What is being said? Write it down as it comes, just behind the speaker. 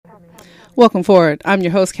Welcome forward. I'm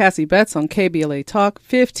your host, Cassie Betts on KBLA Talk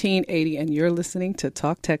 1580, and you're listening to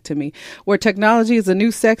Talk Tech to Me, where technology is the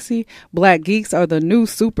new sexy, Black geeks are the new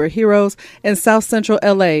superheroes, and South Central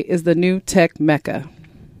LA is the new tech mecca.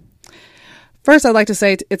 First, I'd like to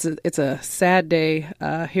say it's a sad day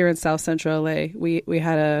here in South Central LA. We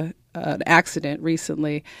had an accident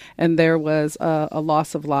recently, and there was a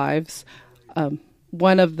loss of lives.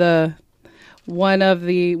 One of the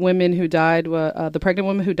women who died, the pregnant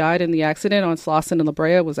woman who died in the accident on Slauson and La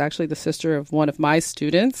Brea, was actually the sister of one of my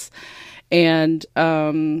students, and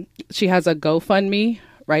she has a GoFundMe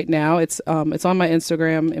right now. It's on my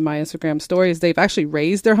Instagram, in my Instagram stories. They've actually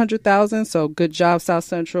raised their $100,000. So good job, South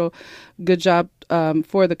Central. Good job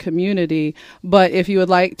for the community. But if you would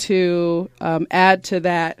like to add to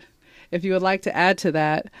that,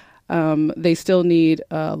 they still need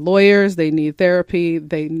lawyers. They need therapy.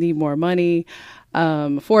 They need more money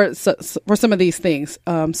for some of these things.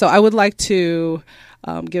 So I would like to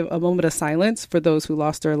give a moment of silence for those who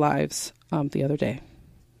lost their lives the other day.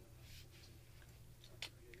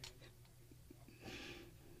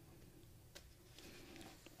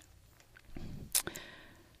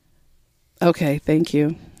 Okay, thank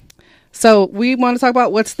you. So we want to talk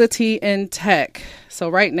about what's the tea in tech. So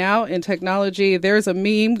right now in technology, there's a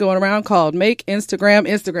meme going around called "Make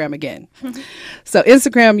Instagram again." So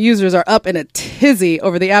Instagram users are up in a tizzy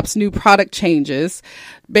over the app's new product changes,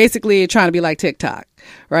 basically trying to be like TikTok,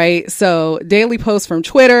 right? So daily posts from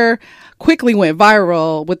Twitter quickly went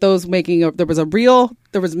viral with those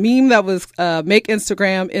there was a meme that was "Make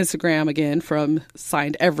Instagram again" from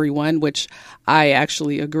Signed Everyone, which I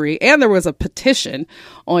actually agree. And there was a petition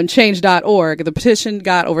on change.org. The petition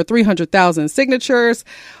got over 300,000 signatures,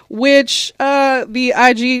 which the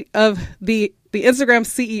IG of the Instagram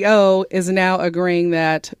CEO is now agreeing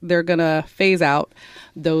that they're going to phase out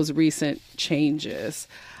those recent changes.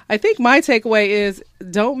 I think my takeaway is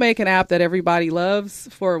don't make an app that everybody loves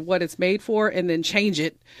for what it's made for and then change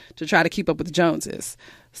it to try to keep up with the Joneses.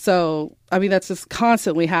 So, I mean, that's just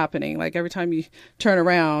constantly happening. Like every time you turn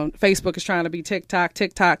around, Facebook is trying to be TikTok.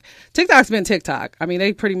 TikTok's been TikTok. I mean,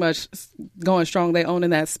 they pretty much going strong. They own in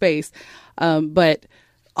that space. But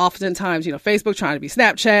oftentimes, Facebook trying to be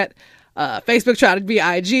Snapchat, Facebook trying to be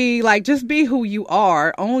IG. Like, just be who you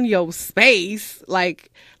are, own your space.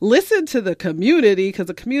 Like, listen to the community, because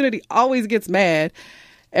the community always gets mad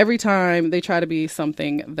every time they try to be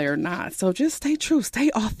something they're not. So just stay true, stay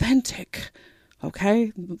authentic.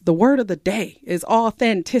 Okay, the word of the day is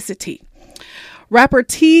authenticity. Rapper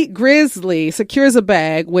Tee Grizzley secures a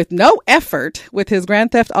bag with no effort with his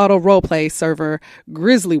Grand Theft Auto roleplay server,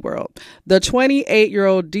 Grizzly World. The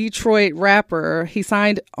 28-year-old Detroit rapper, he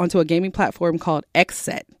signed onto a gaming platform called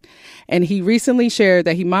XSET. And he recently shared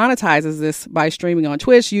that he monetizes this by streaming on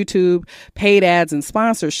Twitch, YouTube, paid ads, and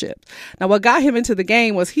sponsorship. Now, what got him into the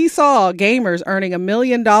game was he saw gamers earning $1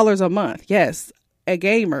 million a month. Yes, a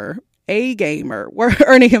gamer were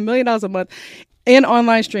earning $1 million a month in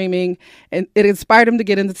online streaming, and it inspired him to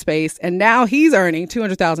get into space. And now he's earning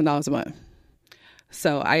 $200,000 a month.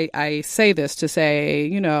 So I say this to say,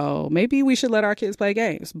 maybe we should let our kids play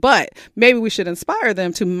games, but maybe we should inspire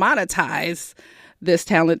them to monetize this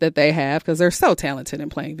talent that they have, because they're so talented in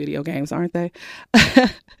playing video games, aren't they?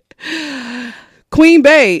 Queen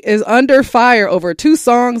Bey is under fire over 2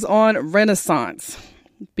 songs on Renaissance.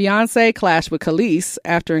 Beyoncé clashed with Khalees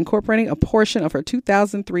after incorporating a portion of her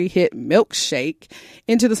 2003 hit Milkshake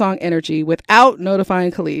into the song Energy without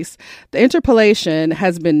notifying Khalees. The interpolation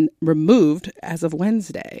has been removed as of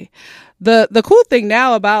Wednesday. The cool thing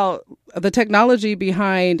now about the technology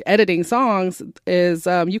behind editing songs is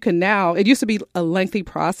it used to be a lengthy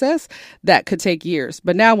process that could take years,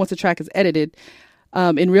 but now once a track is edited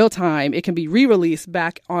in real time, it can be re-released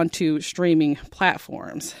back onto streaming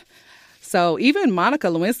platforms. So even Monica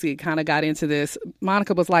Lewinsky kind of got into this.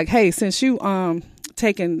 Monica was like, hey, since you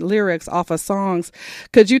taking lyrics off of songs,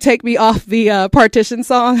 could you take me off the partition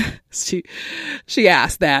song? She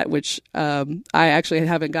asked that, which I actually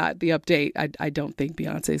haven't got the update. I don't think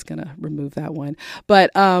Beyonce's going to remove that one.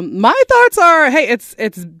 But my thoughts are, hey, it's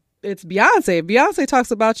Beyonce. If Beyonce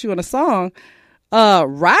talks about you in a song,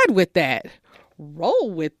 ride with that. Roll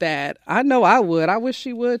with that. I know I would. I wish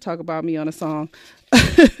she would talk about me on a song.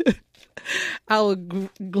 I would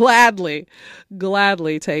gladly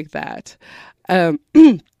take that.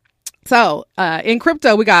 So in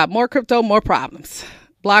crypto, we got more crypto, more problems.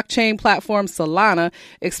 Blockchain platform Solana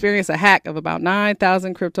experienced a hack of about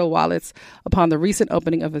 9,000 crypto wallets upon the recent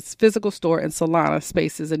opening of its physical store in Solana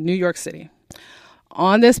Spaces in New York City.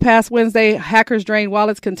 On this past Wednesday, hackers drained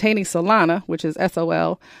wallets containing Solana, which is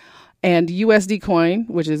SOL, and USD coin,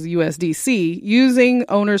 which is USDC, using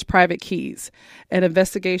owners' private keys. An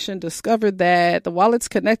investigation discovered that the wallets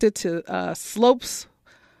connected to Slope's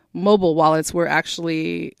mobile wallets were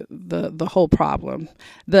actually the whole problem.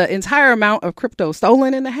 The entire amount of crypto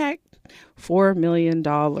stolen in the hack, $4 million.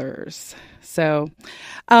 So,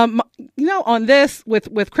 on this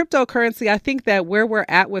with cryptocurrency, I think that where we're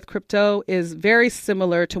at with crypto is very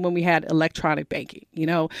similar to when we had electronic banking.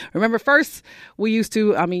 Remember first we used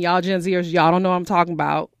to, y'all Gen Zers, y'all don't know what I'm talking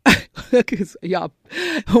about. Because y'all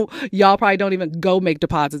probably don't even go make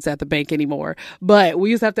deposits at the bank anymore. But we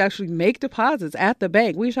used to have to actually make deposits at the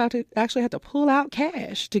bank. We used to actually have to pull out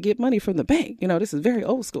cash to get money from the bank. This is very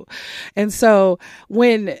old school. And so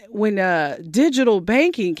when digital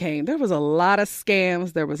banking came, there was a lot of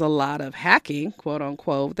scams. There was a lot of hacking, quote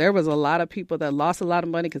unquote. There was a lot of people that lost a lot of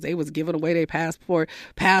money because they was giving away their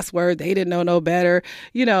password. They didn't know no better.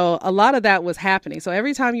 A lot of that was happening. So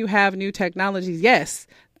every time you have new technologies, yes,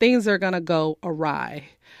 things are going to go awry.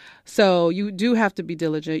 So you do have to be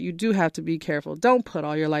diligent. You do have to be careful. Don't put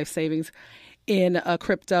all your life savings in a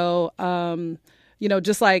crypto.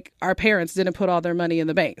 Just like our parents didn't put all their money in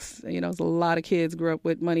the banks. A lot of kids grew up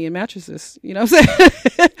with money in mattresses. You know what I'm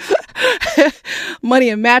saying? Money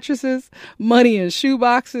in mattresses, money in shoe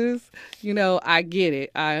boxes. I get it.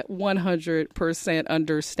 I 100%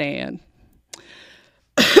 understand.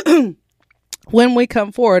 When we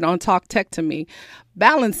come forward on Talk Tech to Me,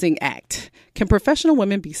 balancing act. Can professional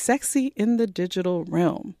women be sexy in the digital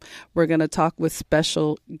realm? We're going to talk with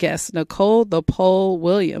special guest Nicole the Pole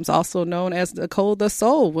Williams, also known as Nicole the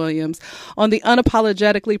Soul Williams, on the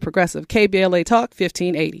Unapologetically Progressive KBLA Talk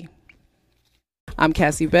 1580. I'm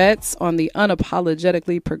Cassie Betts on the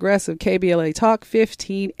Unapologetically Progressive KBLA Talk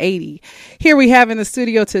 1580. Here we have in the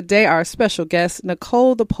studio today our special guest,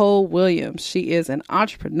 Nicole the Pole Williams. She is an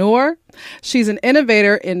entrepreneur. She's an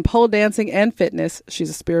innovator in pole dancing and fitness. She's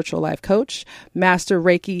a spiritual life coach, master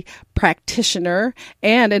Reiki practitioner,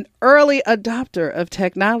 and an early adopter of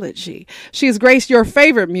technology. She has graced your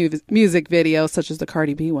favorite music videos, such as the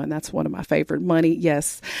Cardi B one. That's one of my favorite. Money,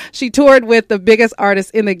 yes. She toured with the biggest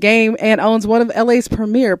artists in the game and owns one of LA's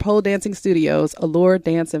premier pole dancing studios, Allure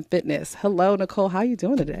Dance and Fitness. Hello, Nicole. How are you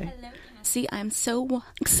doing today? Hello, Cassie. I'm so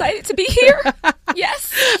excited to be here.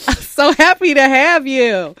 Yes. I'm so happy to have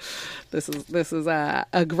you. This is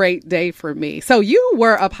a great day for me. So you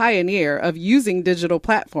were a pioneer of using digital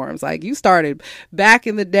platforms. Like you started back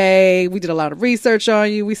in the day. We did a lot of research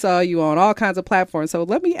on you. We saw you on all kinds of platforms. So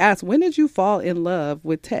let me ask, when did you fall in love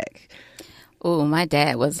with tech? Oh, my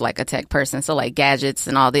dad was like a tech person. So like gadgets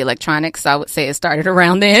and all the electronics, I would say it started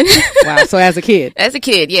around then. Wow. So as a kid? As a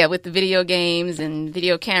kid, yeah, with the video games and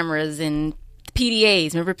video cameras and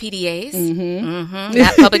PDAs. Remember PDAs? Mm-hmm. Mm-hmm.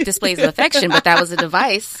 Not public displays of affection, but that was a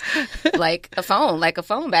device like a phone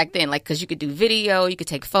back then. Like, because you could do video, you could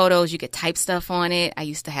take photos, you could type stuff on it. I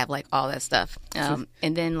used to have like all that stuff. And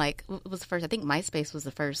then like, what was the first? I think MySpace was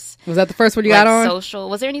the first. Was that the first one you got on? Social.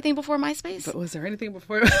 Was there anything before MySpace? But was there anything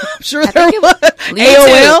before? I'm sure there was.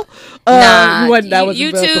 AOL? Nah, that was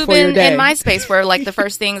YouTube and MySpace were like the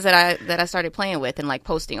first things that I started playing with and like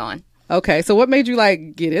posting on. Okay, so what made you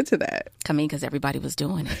like get into that? I mean, because everybody was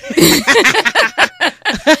doing it.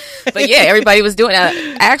 But yeah, everybody was doing it.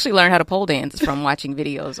 I actually learned how to pole dance from watching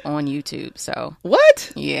videos on YouTube. So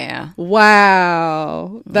what? Yeah.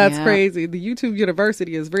 Wow, that's crazy. The YouTube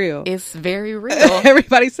University is real. It's very real.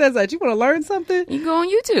 Everybody says that. You want to learn something? You go on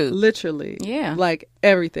YouTube. Literally. Yeah. Like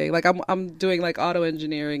everything. Like I'm doing like auto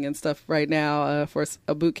engineering and stuff right now for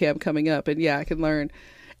a boot camp coming up, and yeah, I can learn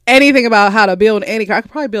anything about how to build any car. I could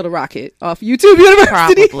probably build a rocket off YouTube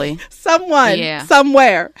University. Probably. Someone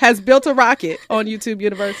somewhere has built a rocket on YouTube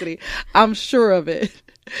University. I'm sure of it.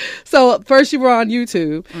 So first you were on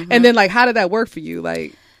YouTube, and then like, how did that work for you?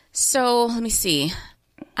 Like, so let me see.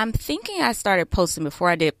 I'm thinking I started posting before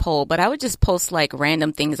I did pole, but I would just post like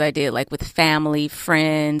random things I did, like with family,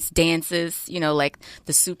 friends, dances, like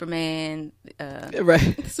the Superman,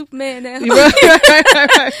 right? The Superman dance.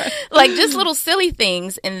 right. Like just little silly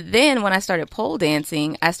things. And then when I started pole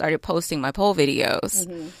dancing, I started posting my pole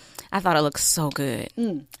videos. I thought it looked so good.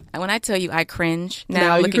 And when I tell you I cringe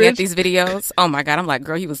now looking at these videos, oh my God, I'm like,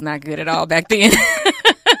 girl, he was not good at all back then.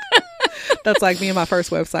 That's like me and my first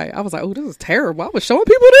website. I was like, oh, this is terrible. I was showing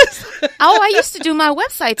people this. Oh, I used to do my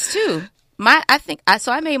websites too.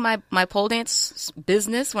 I made my pole dance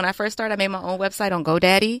business when I first started. I made my own website on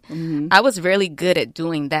GoDaddy. I was really good at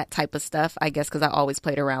doing that type of stuff, I guess, because I always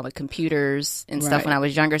played around with computers and stuff when I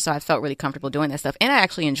was younger. So I felt really comfortable doing that stuff. And I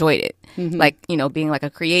actually enjoyed it. Like, you know, being like a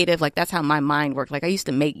creative, like that's how my mind worked. Like I used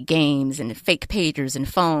to make games and fake pagers and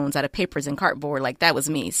phones out of papers and cardboard. Like that was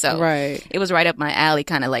me. So it was right up my alley,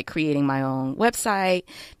 kind of like creating my own website,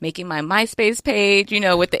 making my MySpace page, you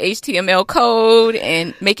know, with the HTML code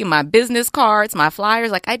and making my business cards, my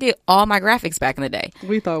flyers. Like I did all my graphics back in the day.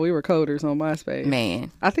 We thought we were coders on MySpace.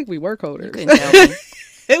 Man. I think we were coders. You couldn't tell me.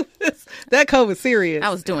 That code was serious. I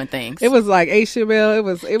was doing things. It was like HTML.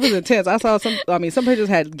 It was intense. I saw some pages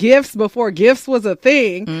had GIFs before GIFs was a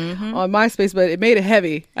thing on MySpace, but it made it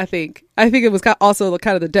heavy, I think. I think it was also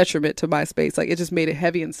kind of the detriment to MySpace. Like it just made it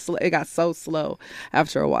heavy and it got so slow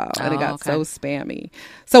after a while and it got so spammy.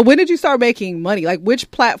 So when did you start making money? Like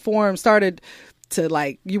which platform started to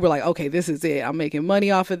like, you were like, okay, this is it. I'm making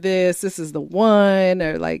money off of this. This is the one.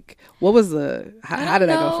 Or like, what was how did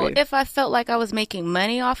that go for you? If I felt like I was making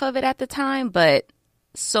money off of it at the time, but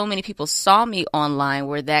so many people saw me online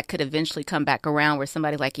where that could eventually come back around where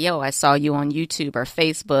somebody's like, yo, I saw you on YouTube or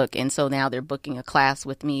Facebook. And so now they're booking a class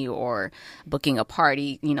with me or booking a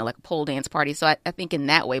party, you know, like a pole dance party. So I think in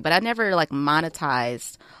that way, but I never like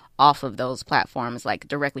monetized off of those platforms, like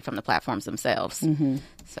directly from the platforms themselves.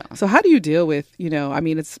 So how do you deal with, you know, I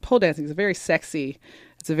mean, it's pole dancing. It's very sexy.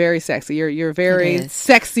 You're a very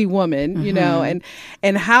sexy woman, you know,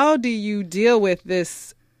 and how do you deal with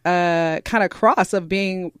this kind of cross of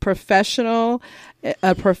being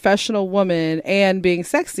a professional woman and being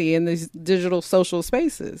sexy in these digital social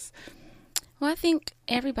spaces? Well, I think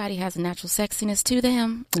everybody has a natural sexiness to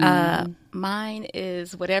them. Mine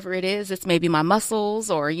is whatever it is. It's maybe my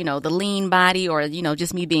muscles or, you know, the lean body or, you know,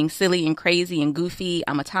 just me being silly and crazy and goofy.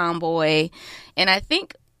 I'm a tomboy. And I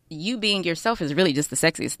think you being yourself is really just the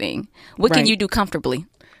sexiest thing. What can you do comfortably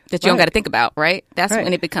that you don't got to think about, right? That's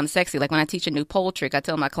when it becomes sexy. Like when I teach a new pole trick, I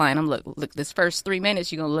tell my client, look, this first 3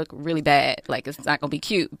 minutes, you're going to look really bad. Like it's not going to be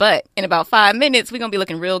cute. But in about 5 minutes, we're going to be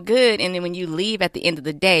looking real good. And then when you leave at the end of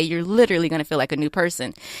the day, you're literally going to feel like a new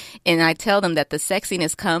person. And I tell them that the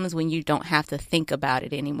sexiness comes when you don't have to think about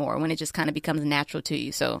it anymore, when it just kind of becomes natural to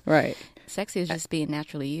you. So sexy is just being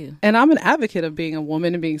naturally you. And I'm an advocate of being a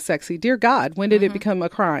woman and being sexy. Dear God, when did it become a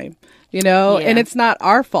crime? You know, and it's not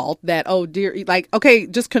our fault that, oh dear, like, okay,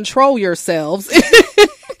 just control yourselves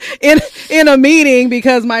in a meeting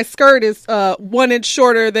because my skirt is 1 inch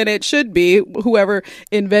shorter than it should be. Whoever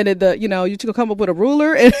invented you know, you can come up with a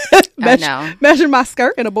ruler and measure my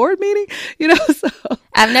skirt in a board meeting, you know. So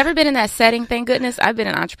I've never been in that setting, thank goodness. I've been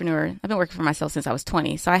an entrepreneur. I've been working for myself since I was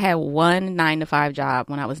 20. So I had one 9-to-5 job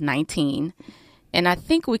when I was 19. And I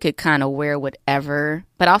think we could kind of wear whatever,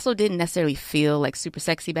 but also didn't necessarily feel like super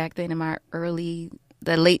sexy back then in my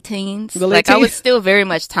late teens. I was still very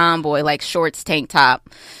much tomboy, like shorts, tank top,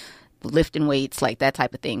 lifting weights, like that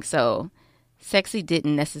type of thing. So sexy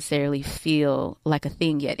didn't necessarily feel like a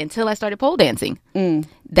thing yet until I started pole dancing.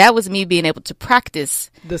 That was me being able to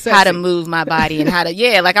practice how to move my body and how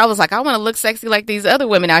to, like I was like, I want to look sexy like these other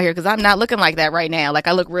women out here because I'm not looking like that right now. Like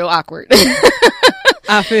I look real awkward.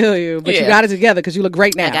 I feel you, but you got it together because you look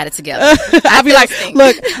great now. I got it together. I'll be like,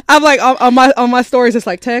 look, I'm like on my stories. It's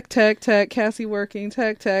like tech, Cassie working,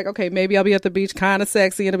 tech. Okay, maybe I'll be at the beach, kind of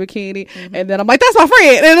sexy in a bikini, and then I'm like, that's my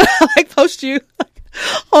friend, and I like post you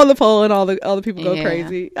on the pole, and all the people go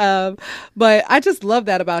crazy. But I just love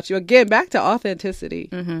that about you. Again, back to authenticity.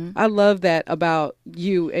 I love that about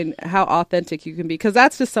you and how authentic you can be, because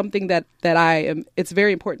that's just something that I am. It's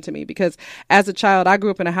very important to me because as a child, I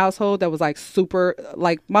grew up in a household that was like super,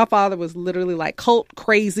 like my father was literally like cult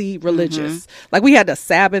crazy religious. Like we had the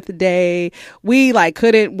Sabbath day. We like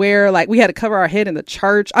couldn't wear, like we had to cover our head in the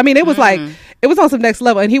church. I mean, it was like, it was on some next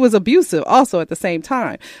level, and he was abusive also at the same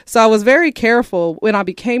time. So I was very careful when I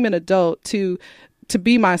became an adult to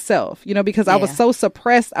be myself, you know, because I was so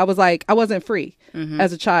suppressed. I was like, I wasn't free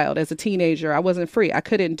as a child, as a teenager. I wasn't free. I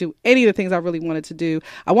couldn't do any of the things I really wanted to do.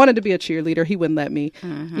 I wanted to be a cheerleader. He wouldn't let me,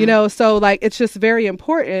 you know, so like, it's just very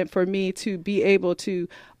important for me to be able to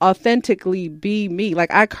authentically be me.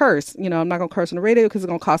 Like I curse, you know, I'm not going to curse on the radio because it's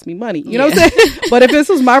going to cost me money, you know what I'm saying? But if this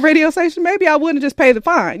was my radio station, maybe I wouldn't just pay the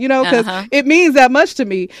fine, you know, because it means that much to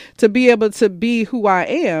me to be able to be who I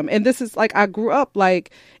am. And this is like, I grew up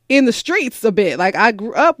like in the streets a bit. Like I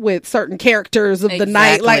grew up with certain characters of the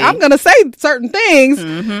night. Like I'm going to say certain things,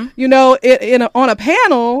 you know, on a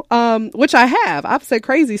panel, which I've said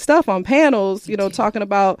crazy stuff on panels, you know, talking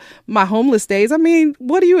about my homeless days. I mean,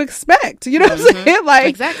 what do you expect? You know what I'm saying? Like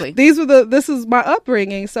exactly. This is my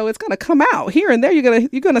upbringing. So it's going to come out here and there.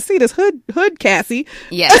 You're going to see this hood Cassie.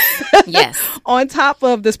 Yes. Yes. On top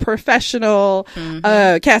of this professional,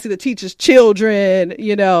 Cassie that teaches children,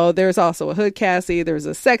 you know, there's also a hood Cassie. There's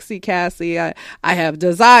a sexy Cassie. I have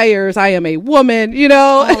desires. I am a woman, you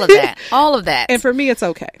know, all of that. And for me, it's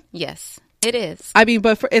okay. Yes, it is. I mean,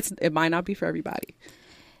 but it might not be for everybody.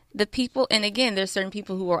 The people, and again, there's certain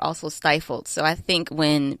people who are also stifled. So I think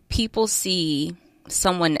when people see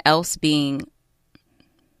someone else being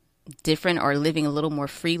different or living a little more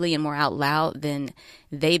freely and more out loud than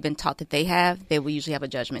they've been taught that they will usually have a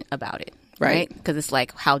judgment about it. Right? Because it's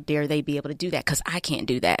like, how dare they be able to do that? Because I can't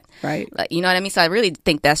do that. Right. Like, you know what I mean? So I really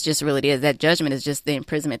think that's just really it is. That judgment is just the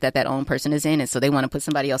imprisonment that own person is in. And so they want to put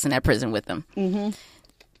somebody else in that prison with them. Mm-hmm.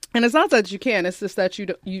 And it's not that you can. It's just that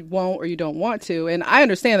you won't or you don't want to. And I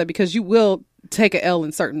understand that because you will take a L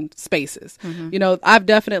in certain spaces. You know, I've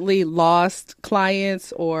definitely lost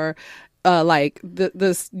clients or like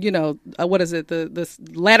this, you know, what is it? This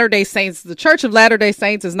Latter-day Saints, the Church of Latter-day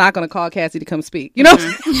Saints is not going to call Cassie to come speak. You know,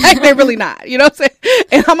 like they're really not. You know what I'm saying?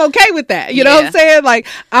 And I'm okay with that. You know what I'm saying? Like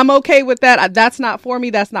I'm okay with that. That's not for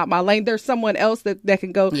me. That's not my lane. There's someone else that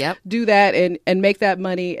can go do that and make that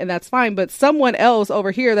money, and that's fine. But someone else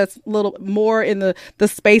over here that's a little more in the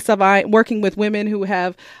space of working with women who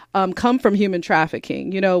have come from human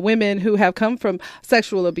trafficking, you know, women who have come from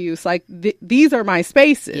sexual abuse. Like these are my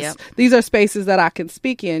spaces. These are spaces that I can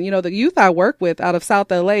speak in. You know, the youth I work with out of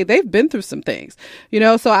South LA, they've been through some things, you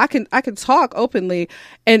know, so I can talk openly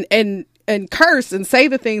and curse and say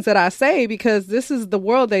the things that I say because this is the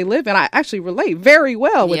world they live in. I actually relate very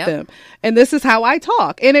well with them. And this is how I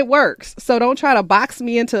talk and it works. So don't try to box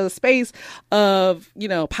me into a space of, you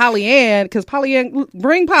know, Pollyann, because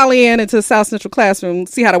bring Pollyann into the South Central classroom,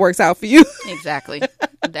 see how that works out for you. Exactly.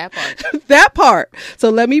 That part. That part.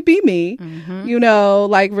 So let me be me, you know,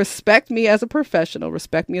 like respect me as a professional,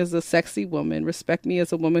 respect me as a sexy woman, respect me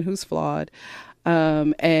as a woman who's flawed.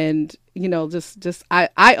 And you know, just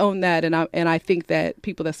I own that, and I think that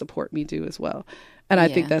people that support me do as well. And I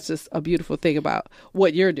think that's just a beautiful thing about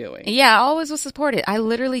what you're doing. Yeah, I always was supported. I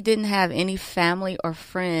literally didn't have any family or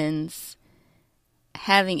friends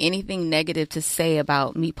having anything negative to say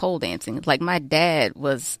about me pole dancing. Like my dad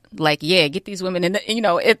was like, yeah, get these women in the, you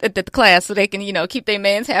know, at the class so they can, you know, keep their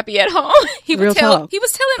mans happy at home. He was telling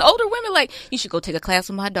older women like, you should go take a class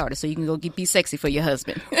with my daughter so you can go be sexy for your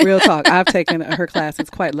husband. Real talk. I've taken her class. It's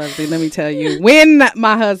quite lovely. Let me tell you, when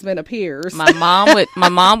my husband appears, my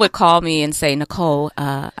mom would call me and say, Nicole,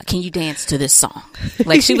 can you dance to this song?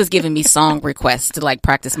 Like she was giving me song requests to like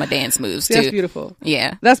practice my dance moves too. That's beautiful.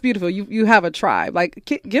 Yeah. That's beautiful. You have a tribe. Like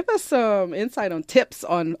give us some insight on tips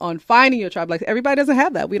on finding your tribe. Like everybody doesn't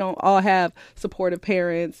have that. We don't all have supportive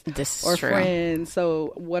parents or friends.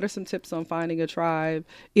 So what are some tips on finding a tribe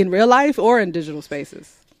in real life or in digital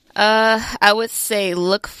spaces? I would say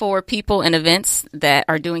look for people and events that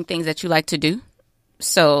are doing things that you like to do.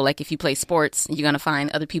 So like if you play sports, you're going to find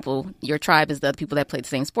other people. Your tribe is the other people that play the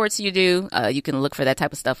same sports you do. You can look for that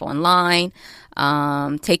type of stuff online,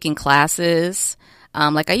 taking classes.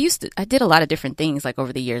 Like I did a lot of different things like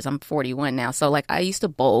over the years. I'm 41 now. So like I used to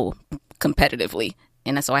bowl competitively.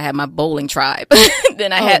 And so I had my bowling tribe. Then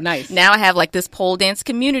now I have like this pole dance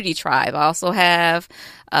community tribe. I also have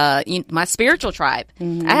my spiritual tribe.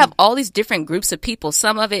 I have all these different groups of people.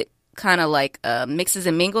 Some of it kind of like mixes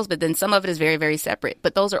and mingles, but then some of it is very, very separate.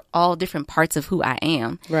 But those are all different parts of who I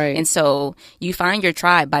am. Right. And so you find your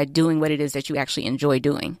tribe by doing what it is that you actually enjoy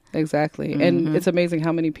doing. Exactly. And it's amazing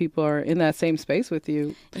how many people are in that same space with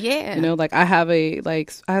you. Yeah. You know, like I have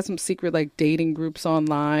some secret like dating groups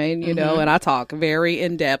online, you know, and I talk very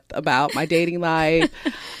in depth about my dating life.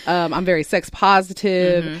 I'm very sex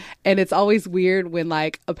positive. And it's always weird when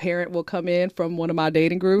like a parent will come in from one of my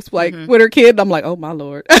dating groups, like with her kid. I'm like, oh my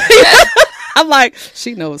Lord. I'm like,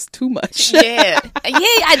 she knows too much. Yeah.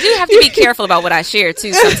 I do have to be careful about what I share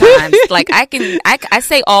too sometimes. Like I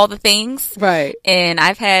say all the things. Right. And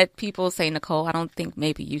I've had people say, Nicole, I don't think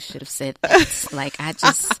maybe you should have said that. Like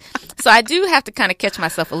so I do have to kind of catch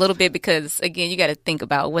myself a little bit because again, you got to think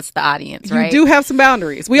about what's the audience, right? You do have some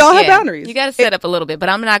boundaries. We all have boundaries. You got to set up a little bit, but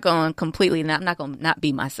I'm not going completely, I'm not going to not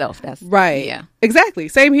be myself. That's right. Yeah. Exactly.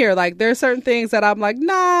 Same here. Like there are certain things that I'm like,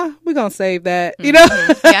 nah, we're going to save that, you know?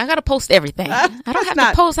 Yeah, I got to post everything. I don't have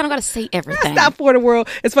to post. I don't got to say everything. That's not for the world.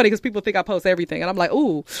 It's funny because people think I post everything. And I'm like,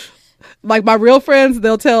 ooh, like my real friends,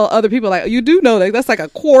 they'll tell other people like, you do know that that's like a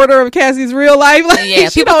quarter of Cassie's real life. Like, yeah,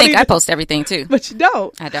 people think I post everything too, but you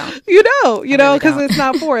don't. I don't. You don't. You know, because really it's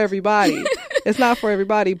not for everybody. It's not for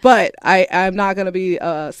everybody. But I'm not going to be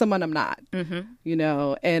someone I'm not. You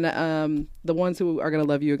know, and the ones who are going to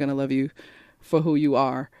love you are going to love you for who you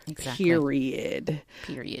are. Exactly.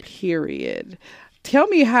 Period. Tell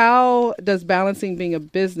me, how does balancing being a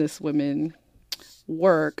businesswoman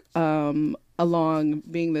work along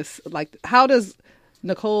being this, like, how does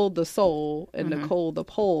Nicole the soul and Nicole the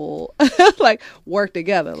pole like work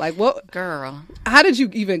together? Like, what, girl, how did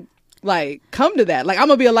you even like come to that? Like, I'm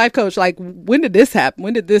gonna be a life coach. Like, when did this happen?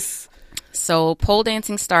 When did this? So pole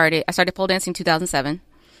dancing started. I started pole dancing 2007.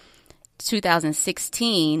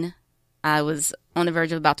 2016, I was on the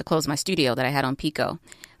verge of about to close my studio that I had on Pico.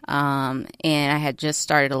 And I had just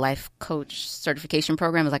started a life coach certification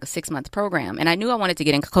program. It was like a 6-month program. And I knew I wanted to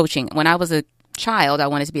get into coaching. When I was a child, I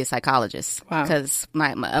wanted to be a psychologist because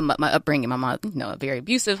my upbringing, my mom, you know, a very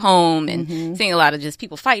abusive home and seeing a lot of just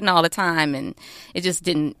people fighting all the time. And it just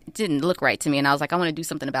didn't look right to me. And I was like, I want to do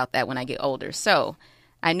something about that when I get older. So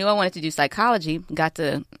I knew I wanted to do psychology, got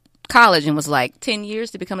to college and was like, 10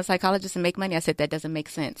 years to become a psychologist and make money. I said, that doesn't make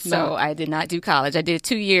sense. No. So I did not do college. I did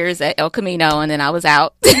 2 years at El Camino and then I was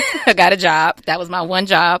out. I got a job. That was my one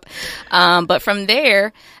job. But from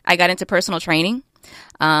there, I got into personal training.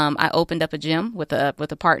 I opened up a gym with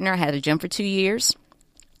a partner. I had a gym for 2 years.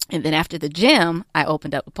 And then after the gym, I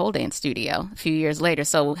opened up a pole dance studio a few years later.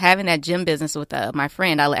 So having that gym business with my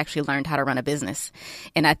friend, I actually learned how to run a business.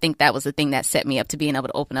 And I think that was the thing that set me up to being able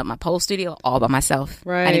to open up my pole studio all by myself.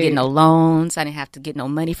 Right. I didn't get no loans. I didn't have to get no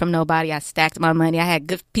money from nobody. I stacked my money. I had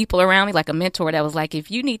good people around me, like a mentor that was like,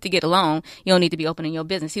 if you need to get a loan, you don't need to be opening your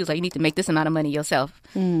business. He was like, you need to make this amount of money yourself.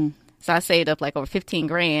 So I saved up like over 15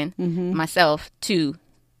 grand myself to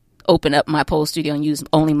open up my pole studio and use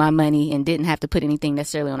only my money and didn't have to put anything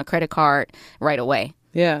necessarily on a credit card right away.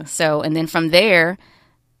 Yeah. So, and then from there,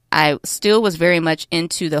 I still was very much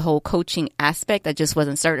into the whole coaching aspect. I just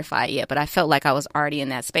wasn't certified yet, but I felt like I was already in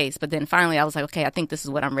that space. But then finally I was like, okay, I think this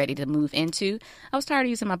is what I'm ready to move into. I was tired of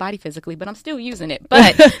using my body physically, but I'm still using it.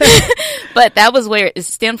 But but that was where it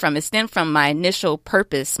stemmed from. It stemmed from my initial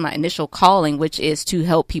purpose, my initial calling, which is to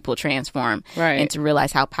help people transform and to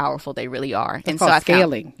realize how powerful they really are. That's and called so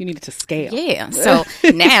scaling. You needed to scale. Yeah. So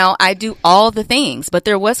now I do all the things, but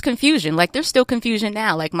there was confusion. Like there's still confusion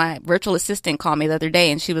now. Like my virtual assistant called me the other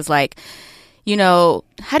day and she was like, you know,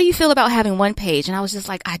 how do you feel about having one page? And I was just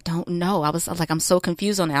like, I don't know. I was like, I'm so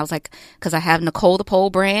confused on it. I was like, because I have Nicole the Pole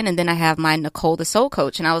brand and then I have my Nicole the Soul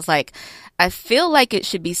Coach. And I was like, I feel like it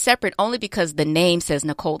should be separate only because the name says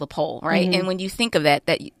Nicole the Pole, right? And when you think of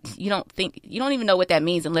that you don't even know what that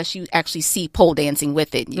means unless you actually see pole dancing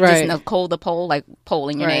with it. You just Nicole the Pole, like pole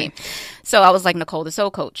in your name. So I was like, Nicole the Soul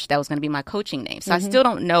Coach. That was going to be my coaching name. So I still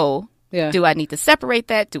don't know. Yeah. Do I need to separate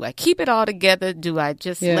that? Do I keep it all together? Do I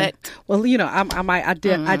just let? Well, you know,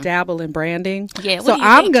 I dabble in branding. Yeah. So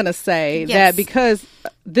I'm going to say that because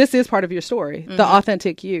this is part of your story, the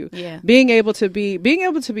authentic you. Yeah. Being able to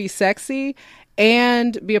be sexy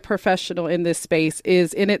and be a professional in this space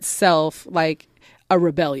is in itself like a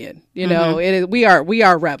rebellion. You know, it is, we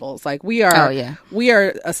are rebels. Like we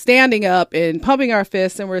are standing up and pumping our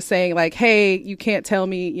fists and we're saying like, hey, you can't tell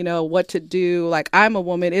me, you know, what to do. Like I'm a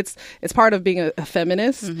woman. It's part of being a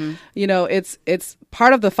feminist. You know, it's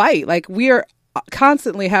part of the fight. Like we are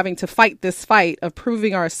constantly having to fight this fight of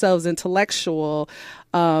proving ourselves intellectual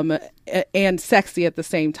and sexy at the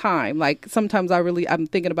same time. Like sometimes I'm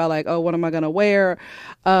thinking about like, oh, what am I going to wear?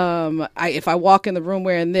 If I walk in the room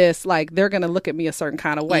wearing this, like they're going to look at me a certain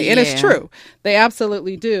kind of way. And it's true. They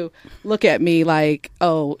absolutely do look at me like,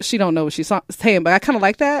 oh, she don't know what she's saying. But I kind of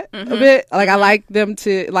like that a bit. Like I like them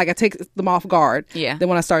to, like I take them off guard. Yeah. Then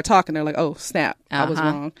when I start talking, they're like, oh, snap. I was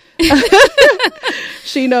wrong.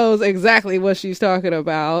 She knows exactly what she's talking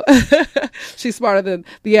about. She's smarter than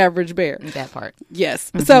the average bear. That part.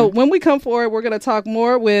 Yes. So when we come forward, we're going to talk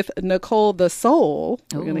more with Nicole the Soul.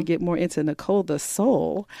 We're going to get more into Nicole the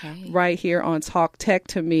Soul right here on Talk Tech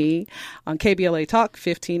to Me on KBLA Talk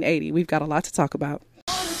 1580. We've got a lot to talk about.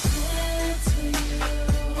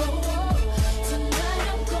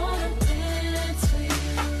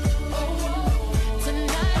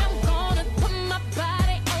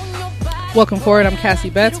 Welcome forward. I'm Cassie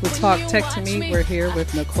Betts with Talk Tech to Me. We're here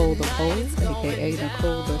with Nicole the Pole, aka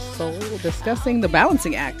Nicole the Soul, discussing the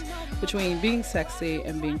balancing act between being sexy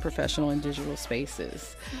and being professional in digital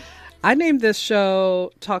spaces. I named this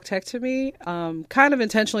show Talk Tech to Me kind of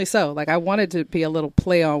intentionally so. Like I wanted to be a little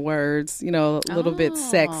play on words, you know, a little bit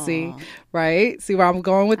sexy, right? See where I'm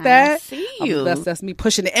going with that? I see you. That's me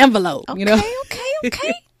pushing the envelope, you know?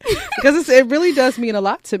 Okay. because it really does mean a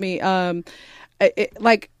lot to me.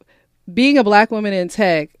 Like being a Black woman in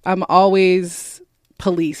tech, I'm always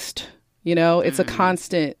policed. You know, it's a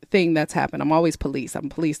constant thing that's happened. I'm always policed. I'm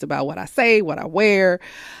policed about what I say, what I wear,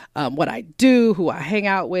 what I do, who I hang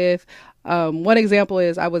out with. One example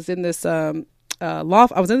is I was in this I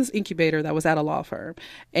was in this incubator that was at a law firm,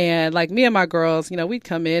 and like me and my girls, you know, we'd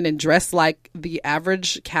come in and dress like the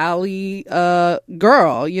average Cali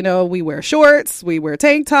girl. You know, we wear shorts, we wear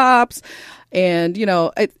tank tops. And, you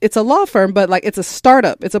know, it's a law firm, but like it's a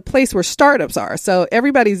startup. It's a place where startups are. So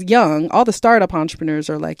everybody's young. All the startup entrepreneurs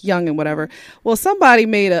are like young and whatever. Well, somebody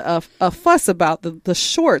made a fuss about the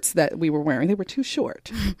shorts that we were wearing. They were too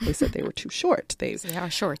short. They said they were too short. They are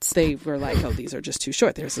shorts. They were like, oh, these are just too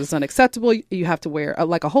short. This is unacceptable. You have to wear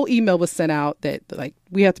like a whole email was sent out that like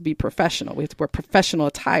we have to be professional. We have to wear professional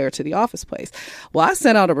attire to the office place. Well, I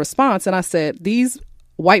sent out a response and I said, these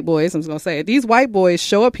white boys, I'm just going to say it, these white boys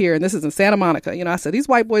show up here, and this is in Santa Monica. You know, I said, these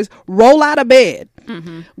white boys roll out of bed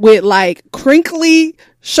with like crinkly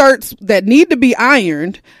shirts that need to be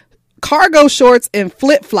ironed, cargo shorts, and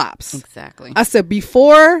flip flops. Exactly. I said,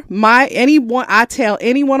 before I tell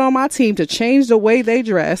anyone on my team to change the way they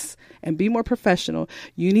dress and be more professional,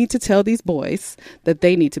 you need to tell these boys that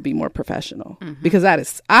they need to be more professional, because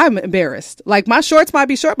I'm embarrassed. Like my shorts might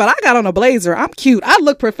be short, but I got on a blazer. I'm cute. I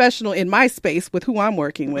look professional in my space with who I'm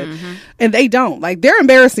working with, and they don't. Like they're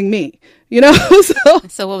embarrassing me, you know?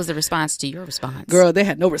 So what was the response to your response? Girl, they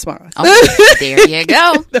had no response. Oh, there you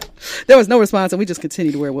go. There was no response, and we just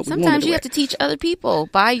continued to wear what we wanted to wear. Sometimes you have to teach other people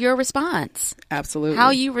by your response. Absolutely. How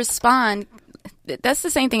you respond. That's the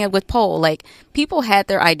same thing with pole. Like people had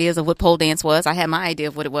their ideas of what pole dance was. I had my idea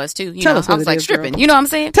of what it was too. Tell us what I was like stripping. Girl. You know what I'm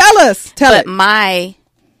saying? Tell us. But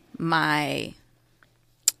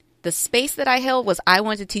the space that I held was I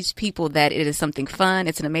wanted to teach people that it is something fun.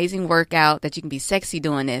 It's an amazing workout, that you can be sexy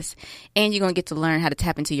doing this, and you're going to get to learn how to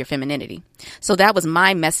tap into your femininity. So that was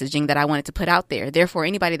my messaging that I wanted to put out there. Therefore,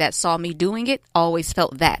 anybody that saw me doing it always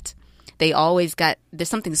felt that. They always there's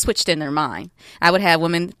something switched in their mind. I would have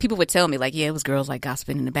people would tell me like, yeah, it was girls like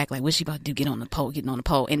gossiping in the back, like, what's she about to do? Getting on the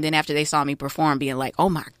pole. And then after they saw me perform, being like, oh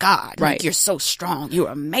my God, right. Like, you're so strong. You're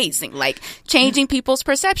amazing. Like changing people's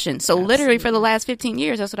perception. So literally for the last 15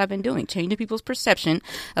 years, that's what I've been doing. Changing people's perception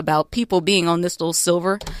about people being on this little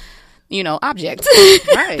silver, object,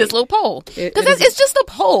 right. This little pole. Because it's just a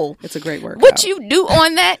pole. It's a great workout. What you do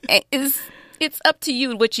on that it's up to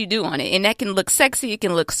you what you do on it. And that can look sexy. It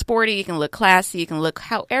can look sporty. It can look classy. It can look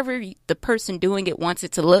however the person doing it wants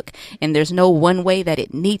it to look. And there's no one way that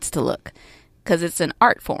it needs to look, because it's an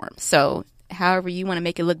art form. So however you want to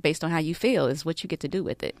make it look based on how you feel is what you get to do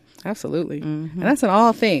with it. Absolutely. And that's in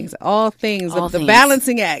all things. The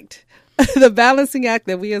balancing act. The balancing act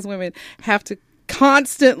that we as women have to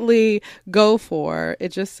constantly go for.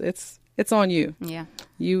 It's on you. Yeah.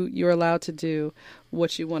 You're allowed to do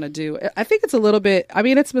what you want to do. I think it's a little bit,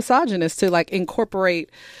 it's misogynist to like incorporate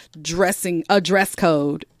a dress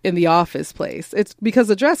code in the office place. It's because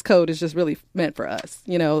the dress code is just really meant for us.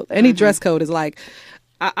 Any dress code is like,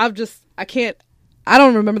 I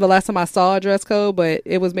don't remember the last time I saw a dress code, but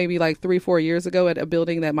it was maybe like 3-4 years ago at a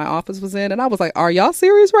building that my office was in. And I was like, are y'all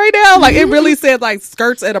serious right now? Like it really said like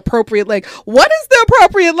skirts at appropriate length. What is the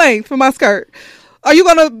appropriate length for my skirt? Are you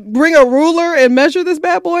going to bring a ruler and measure this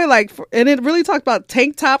bad boy? And it really talked about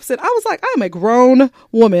tank tops. And I was like, I am a grown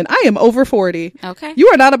woman. I am over 40. Okay. You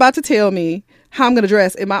are not about to tell me how I'm going to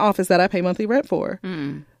dress in my office that I pay monthly rent for.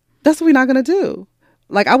 That's what we're not going to do.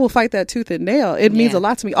 Like, I will fight that tooth and nail. It means a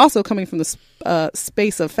lot to me. Also coming from the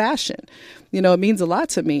space of fashion, it means a lot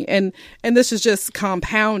to me. And this is just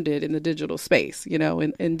compounded in the digital space,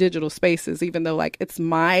 in digital spaces, even though like it's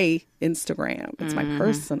my Instagram, it's my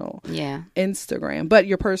personal Instagram, but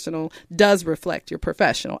your personal does reflect your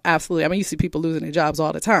professional. Absolutely. You see people losing their jobs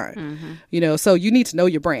all the time, so you need to know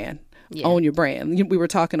your brand. Own your brand. We were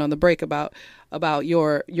talking on the break about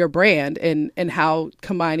your brand and how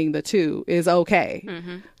combining the two is okay.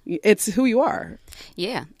 It's who you are.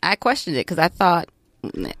 Yeah, I questioned it because I thought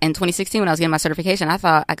in 2016 when I was getting my certification,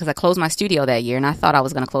 because I closed my studio that year, and I thought I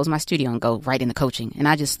was going to close my studio and go right into coaching, and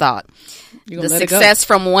I just thought the success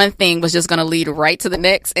from one thing was just going to lead right to the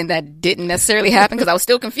next, and that didn't necessarily happen because I was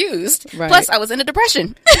still confused. Right. Plus, I was in a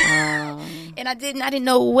depression, and I didn't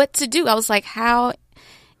know what to do. I was like, how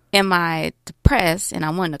am I depressed and I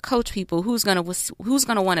want to coach people? Who's gonna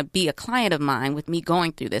want to be a client of mine with me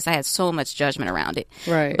going through this? I had so much judgment around it.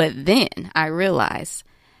 Right. But then I realized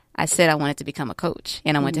I said I wanted to become a coach,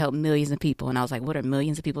 and I wanted to help millions of people. And I was like, what are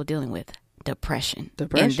millions of people dealing with? Depression.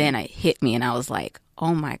 And then it hit me, and I was like,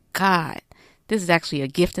 oh my God, this is actually a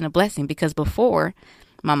gift and a blessing, because before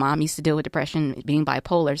My mom used to deal with depression, being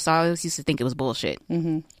bipolar, so I always used to think it was bullshit.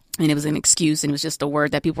 And it was an excuse, and it was just a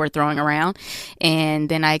word that people were throwing around. And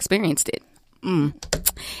then I experienced it.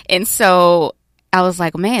 And so I was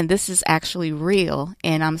like, man, this is actually real.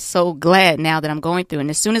 And I'm so glad now that I'm going through. And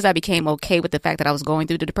as soon as I became okay with the fact that I was going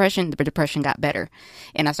through the depression got better.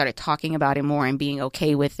 And I started talking about it more and being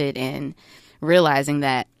okay with it and realizing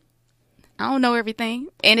that I don't know everything.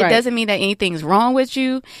 And it doesn't mean that anything's wrong with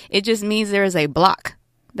you. It just means there is a block.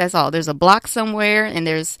 That's all. There's a block somewhere, and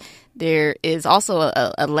there is also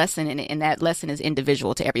a lesson in it, and that lesson is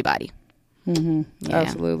individual to everybody. Yeah.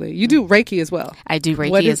 Absolutely. You do Reiki as well. I do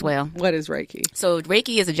Reiki as well. What is Reiki? So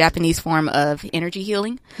Reiki is a Japanese form of energy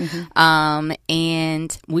healing,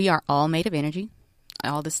 and we are all made of energy.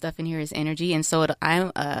 All this stuff in here is energy. And so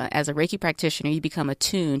I'm as a Reiki practitioner, you become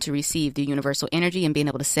attuned to receive the universal energy and being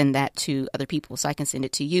able to send that to other people. So I can send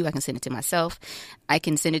it to you. I can send it to myself. I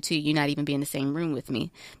can send it to you not even be in the same room with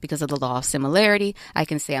me because of the law of similarity. I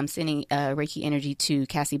can say I'm sending Reiki energy to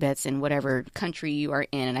Cassie Betts in whatever country you are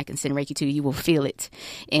in, and I can send Reiki to you. You will feel it.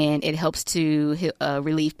 And it helps to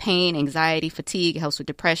relieve pain, anxiety, fatigue. It helps with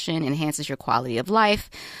depression, enhances your quality of life,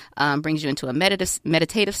 brings you into a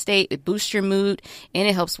meditative state. It boosts your mood. And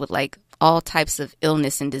it helps with like all types of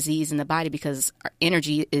illness and disease in the body because our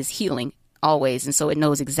energy is healing always. And so it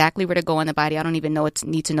knows exactly where to go in the body. I don't even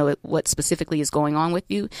need to know what specifically is going on with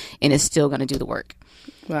you. And it's still going to do the work.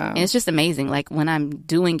 Wow. And it's just amazing. Like when I'm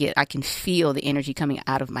doing it, I can feel the energy coming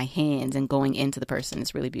out of my hands and going into the person.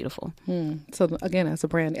 It's really beautiful. So again,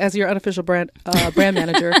 as your unofficial brand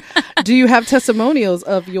manager, do you have testimonials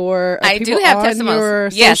of your I do have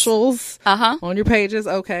testimonials. Your socials, yes. On your pages?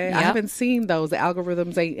 Okay. Yep. I haven't seen those. The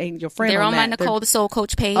algorithms ain't your friend. They're on my that. Nicole the Soul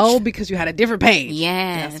Coach page. Oh, because you had a different page.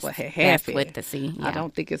 Yes. That's what happened. What to see. Yeah. I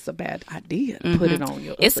don't think it's a bad idea to put it on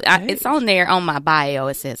your It's on there on my bio.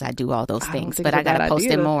 It says I do all those things, but I got to post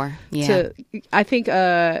it more. Yeah. I think,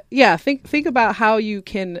 think about how you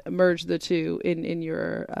can merge the two in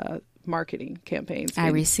your marketing campaigns. I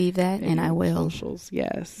receive that, and I will. Socials,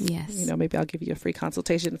 yes. Yes. Maybe I'll give you a free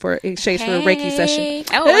consultation for exchange for a Reiki session.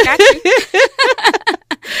 Oh, I got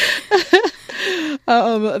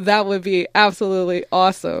you. That would be absolutely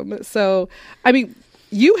awesome. So, I mean,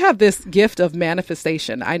 you have this gift of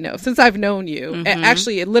manifestation. I know since I've known you.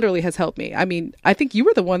 Actually, it literally has helped me. I mean, I think you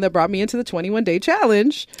were the one that brought me into the 21-day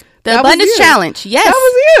challenge. The abundance challenge. Yes. That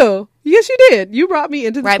was you. Yes, you did. You brought me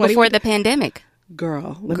into the right before the pandemic.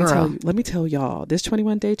 Girl, let me tell y'all, this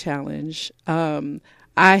 21-day challenge, I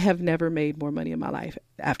have never made more money in my life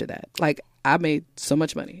after that. Like, I made so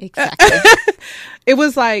much money. Exactly. It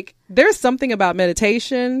was like, there's something about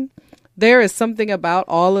meditation. There is something about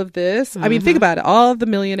all of this. I mean, think about it. All of the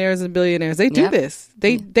millionaires and billionaires, they do this.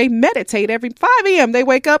 They meditate every 5 a.m. They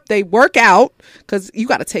wake up, they work out because you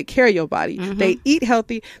got to take care of your body. They eat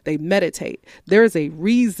healthy. They meditate. There is a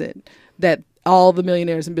reason that all the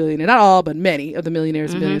millionaires and billionaires, not all, but many of the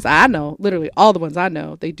millionaires and billionaires, I know, literally all the ones I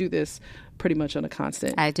know, they do this pretty much on a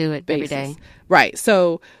constant I do it basis. Every day. Right.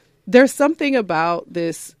 So there's something about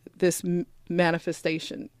this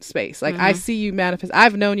manifestation space. Like I see you manifest.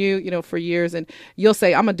 I've known you, for years, and you'll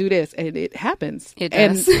say, I'm gonna do this, and it happens. It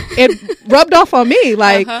does. And it rubbed off on me.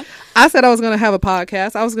 Like I said I was gonna have a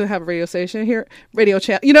podcast. I was gonna have a radio station here, radio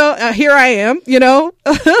channel, here I am,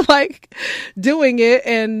 like doing it.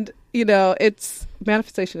 And it's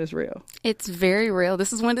manifestation is real. It's very real.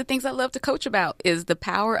 This is one of the things I love to coach about is the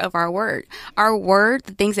power of our word. Our word,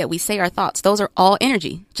 the things that we say, our thoughts, those are all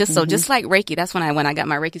energy. Just like Reiki, that's when I got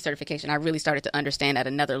my Reiki certification, I really started to understand at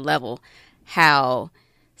another level how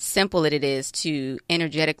simple it is to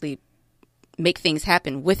energetically make things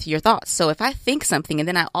happen with your thoughts. So if I think something and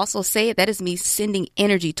then I also say it, that is me sending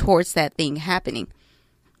energy towards that thing happening.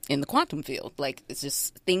 In the quantum field, like it's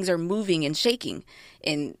just things are moving and shaking,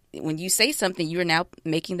 and when you say something, you're now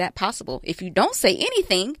making that possible. If you don't say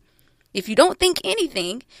anything, if you don't think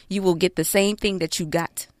anything, you will get the same thing that you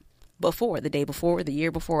got before, the day before, the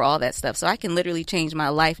year before, all that stuff. So I can literally change my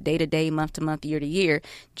life day to day, month to month, year to year,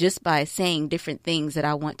 just by saying different things that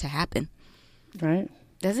I want to happen. Right.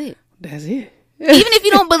 That's it. Even if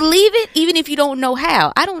you don't believe it, even if you don't know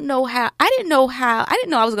how. I didn't know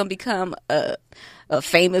I was going to become a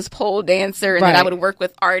famous pole dancer and that I would work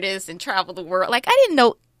with artists and travel the world. Like, I didn't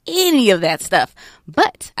know any of that stuff,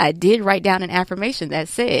 but I did write down an affirmation that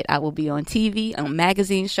said I will be on TV, on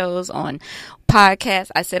magazine shows, on podcasts.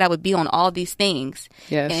 I said I would be on all these things.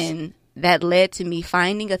 Yes. And that led to me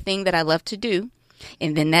finding a thing that I love to do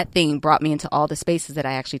And then that thing brought me into all the spaces that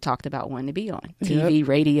I actually talked about wanting to be on. TV,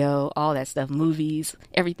 radio, all that stuff, movies,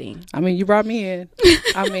 everything. I mean, you brought me in.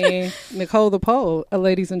 I mean, Nicole the Pole,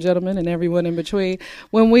 ladies and gentlemen, and everyone in between.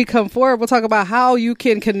 When we come forward, we'll talk about how you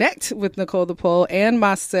can connect with Nicole the Pole and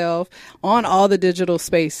myself on all the digital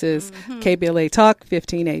spaces. KBLA Talk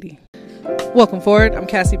 1580. Welcome forward. I'm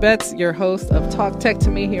Cassie Betts, your host of Talk Tech to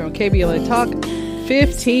Me here on KBLA Talk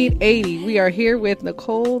 1580. We are here with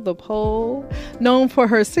Nicole the Pole, known for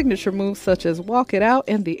her signature moves such as walk it out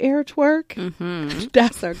and the air twerk.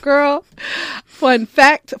 That's our girl. Fun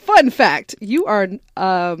fact, you were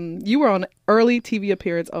on early TV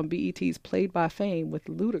appearance on BET's Played by Fame with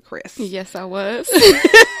Ludacris. Yes, I was.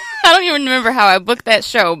 I don't even remember how I booked that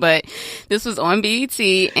show, but this was on BET,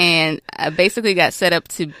 and I basically got set up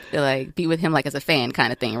to like be with him like as a fan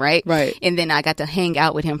kind of thing, right? Right. And then I got to hang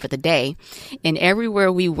out with him for the day, and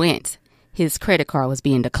everywhere we went, his credit card was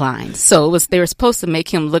being declined. So they were supposed to make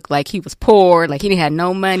him look like he was poor, like he had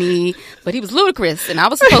no money, but he was Ludacris, and I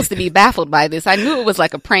was supposed to be baffled by this. I knew it was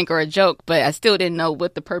like a prank or a joke, but I still didn't know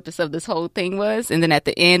what the purpose of this whole thing was. And then at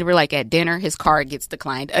the end, we're like at dinner, his card gets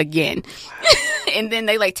declined again. And then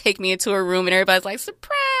they like take me into a room and everybody's like,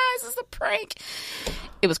 surprise, it's a prank.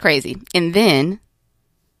 It was crazy. And then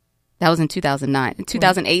that was in 2009. In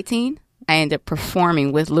 2018, I ended up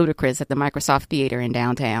performing with Ludacris at the Microsoft Theater in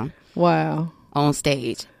downtown. Wow. On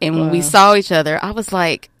stage. And when we saw each other, I was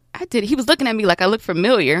like, he was looking at me like I looked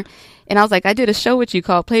familiar. And I was like, I did a show with you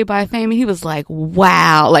called Play by Fame. And he was like,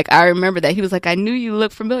 wow. Like, I remember that. He was like, I knew you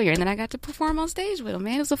looked familiar. And then I got to perform on stage with him,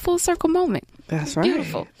 man. It was a full circle moment. That's right.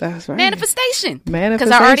 Beautiful. That's right. Manifestation.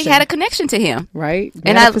 Because I already had a connection to him. Right.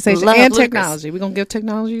 And I love and technology. We're going to give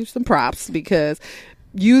technology some props because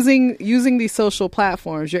using these social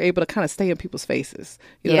platforms, you're able to kind of stay in people's faces.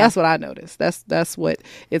 You know, that's what I noticed. That's what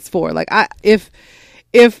it's for. Like, if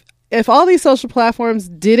all these social platforms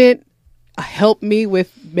didn't help me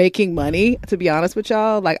with making money, to be honest with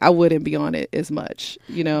y'all, like I wouldn't be on it as much,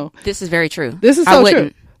 you know. This is very true. This is so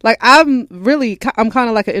true. Like I'm kind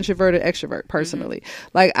of like an introverted extrovert personally.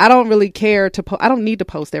 Like I don't really care to I don't need to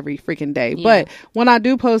post every freaking day. But when I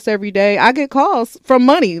do post every day, I get calls from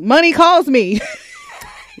money. Money calls me.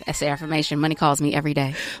 That's the affirmation. Money calls me every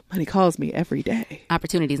day. Money calls me every day.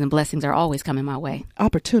 Opportunities and blessings are always coming my way.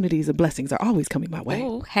 Opportunities and blessings are always coming my way.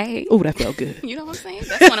 Oh, hey. Oh, that felt good. You know what I'm saying?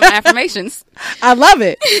 That's one of my affirmations. I love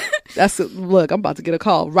it. Look, I'm about to get a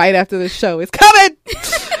call right after this show. It's coming.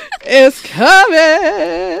 It's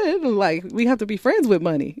coming. Like, we have to be friends with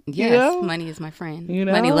money. Yes, you know? Money is my friend. You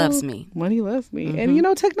know? Money loves me. Money loves me. And you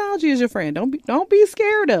know, technology is your friend. Don't be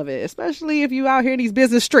scared of it, especially if you out here in these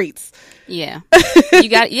business streets. Yeah.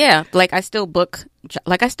 Like I still book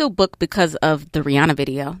because of the Rihanna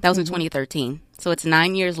video. That was in 2013. So it's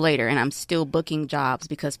 9 years later and I'm still booking jobs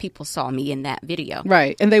because people saw me in that video.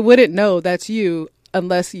 Right. And they wouldn't know that's you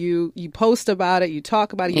unless you post about it, you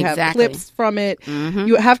talk about it, you have clips from it.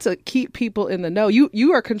 You have to keep people in the know.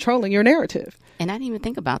 You are controlling your narrative. And I didn't even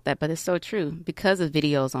think about that, but it's so true. Because of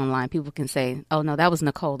videos online, people can say, oh, no, that was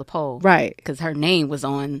Nicole the Pole. Right. Because her name was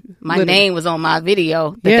on, name was on my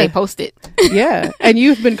video that they posted. Yeah. And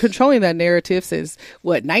you've been controlling that narrative since,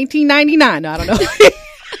 1999? I don't know.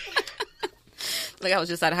 Like I was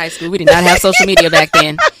just out of high school. We did not have social media back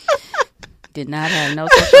then. Did not have no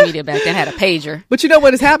social media back then. Had a pager. But you know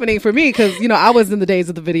what is happening for me? Because, you know, I was in the days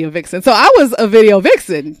of the video vixen. So I was a video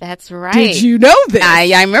vixen. That's right. Did you know this?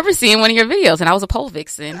 I remember seeing one of your videos and I was a pole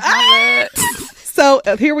vixen. So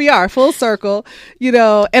here we are, full circle, you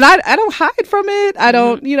know, and I don't hide from it. I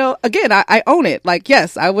don't, you know, again, I own it. Like,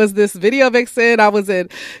 yes, I was this video vixen. I was in,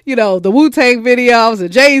 you know, the Wu-Tang video. I was a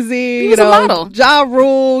Jay-Z, you know, Ja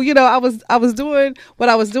Rule. You know, I was doing what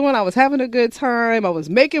I was doing. I was having a good time. I was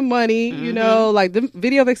making money, you know, like the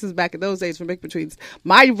video vixens back in those days for make betweens.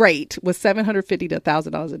 My rate was $750 to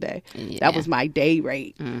 $1,000 a day. Yeah. That was my day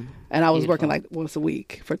rate. And I was working like once a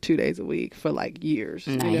week for 2 days a week for like years,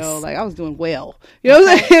 you know, like I was doing well. You know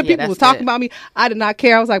what I'm saying? People was talking about me. I did not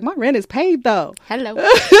care. I was like, my rent is paid though. Hello.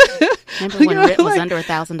 Remember when rent was under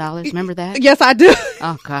 $1,000? Remember that? Yes, I do.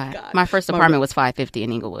 Oh God. My first apartment was $550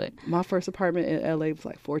 in Inglewood. My first apartment in LA was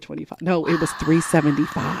like $425. No, it was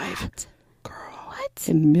 $375. Girl. What?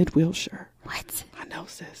 In Mid-Wilshire. What? I know,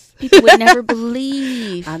 sis. People would never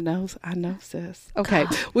believe. I know, sis. Okay,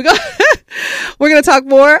 we're gonna talk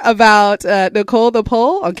more about Nicole the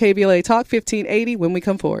Pole on KBLA Talk 1580 when we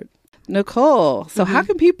come forward. Nicole, so how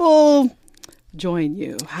can people join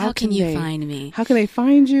you? How can you find me? How can they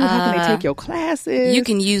find you? How can they take your classes? You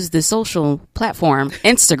can use the social platform,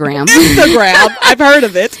 Instagram. Instagram. I've heard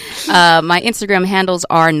of it. My Instagram handles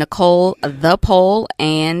are Nicole the Pole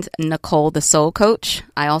and Nicole the Soul Coach.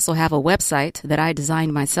 I also have a website that I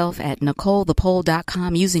designed myself at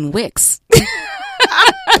NicoleThePole.com using Wix.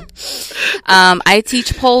 I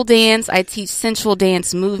teach pole dance. I teach sensual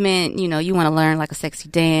dance movement. You know, you want to learn like a sexy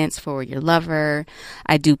dance for your lover.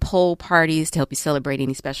 I do pole parties to help you celebrate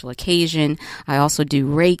any special occasion. I also do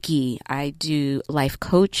Reiki. I do life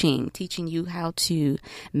coaching, teaching you how to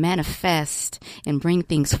manifest and bring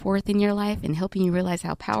things forth in your life and helping you realize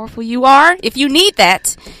how powerful you are. If you need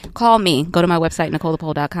that, call me. Go to my website,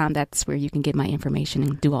 NicoleThePole.com. That's where you can get my information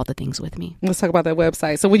and do all the things with me. Let's talk about that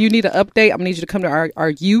website. So when you need an update, I'm going to need you to come to our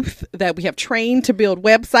youth that we have trained to build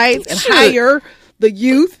websites and hire the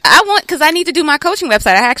youth. Because I need to do my coaching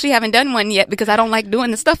website. I actually haven't done one yet because I don't like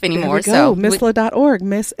doing the stuff anymore. There we go. Misla.org.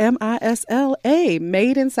 Miss MISLA.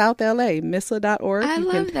 Made in South LA. Misla.org. I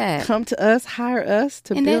love that. Come to us, hire us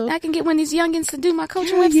to build. And then I can get one of these youngins to do my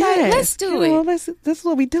coaching website. Yes. Let's do it. Well, this is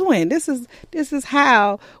what we're doing. This is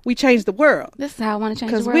how we change the world. This is how I want to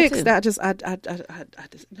change the world. Because Wix, I just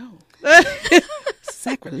no.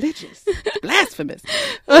 Sacrilegious, blasphemous.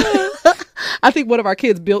 I think one of our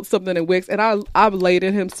kids built something in Wix, and I laid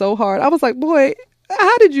at him so hard. I was like, "Boy,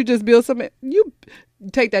 how did you just build something? You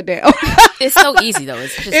take that down." It's so easy though.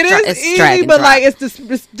 It's just it's easy, but like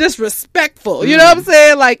it's disrespectful. You know what I'm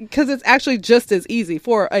saying? Like, because it's actually just as easy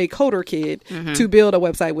for a coder kid to build a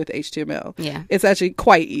website with HTML. Yeah, it's actually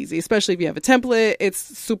quite easy, especially if you have a template. It's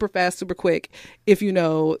super fast, super quick if you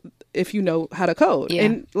know how to code. Yeah.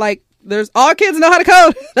 And like, there's all kids know how to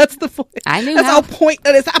code. That's the point. I knew that's the whole point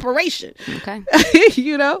of this operation. Okay.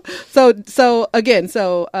 You know? So again,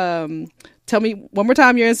 tell me one more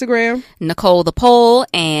time your Instagram. Nicole the Pole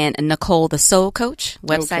and Nicole the Soul Coach.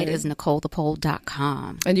 Website is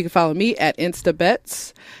NicoleThePole.com. And you can follow me at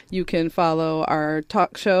InstaBets. You can follow our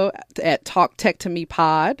talk show at Talk Tech to Me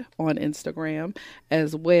Pod on Instagram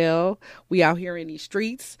as well. We out here in these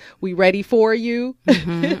streets. We ready for you.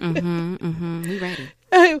 We ready.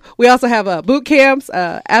 We also have boot camps.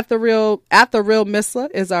 At the real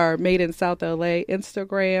Misla is our Made in South LA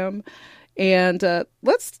Instagram. And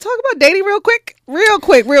let's talk about dating real quick,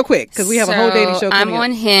 because we have a whole dating show coming I'm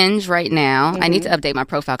on up. Hinge right now. I need to update my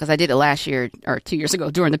profile because I did it last year or 2 years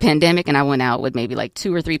ago during the pandemic, and I went out with maybe like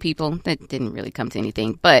 2 or 3 people. That didn't really come to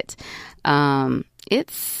anything, but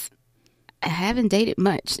I haven't dated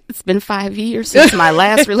much. It's been 5 years since my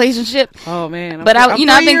last relationship. Oh man! But I've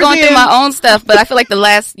been going through my own stuff. But I feel like the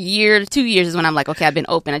last year to 2 years is when I'm like, okay, I've been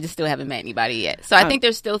open. I just still haven't met anybody yet. So I think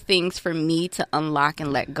there's still things for me to unlock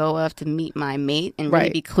and let go of to meet my mate and really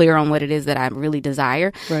be clear on what it is that I really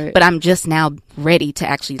desire. Right. But I'm just now ready to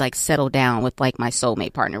actually like settle down with like my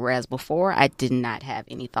soulmate partner. Whereas before I did not have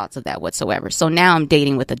any thoughts of that whatsoever. So now I'm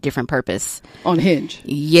dating with a different purpose. On Hinge.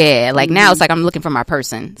 Yeah. Like now it's like I'm looking for my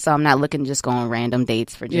person. So I'm not looking just going random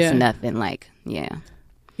dates for just nothing. Like, yeah.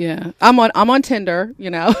 I'm on Tinder, you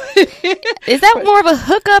know. Is that more of a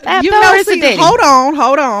hookup app or is it dating? Hold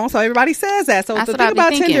on. So everybody says that. So the thing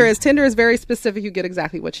about Tinder is very specific. You get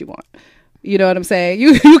exactly what you want. You know what I'm saying?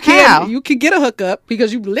 You can get a hookup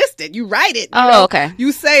because you list it, you write it. Okay.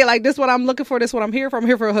 You say like, this is what I'm looking for, this is what I'm here for. I'm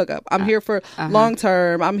here for a hookup. I'm here for long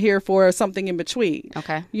term. I'm here for something in between.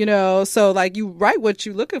 Okay. You know, so like you write what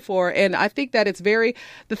you're looking for, and I think that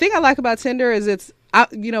the thing I like about Tinder is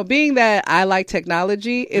being that I like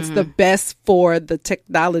technology, it's the best for the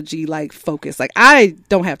technology like focus. Like I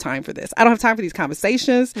don't have time for this. I don't have time for these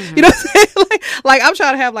conversations. You know what I'm saying? like I'm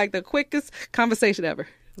trying to have like the quickest conversation ever.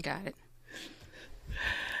 Got it.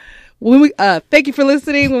 When we thank you for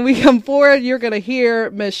listening. When we come forward, you're going to hear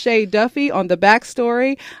Miss Shay Duffy on the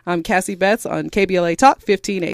backstory. I'm Cassie Betts on KBLA Talk 1580.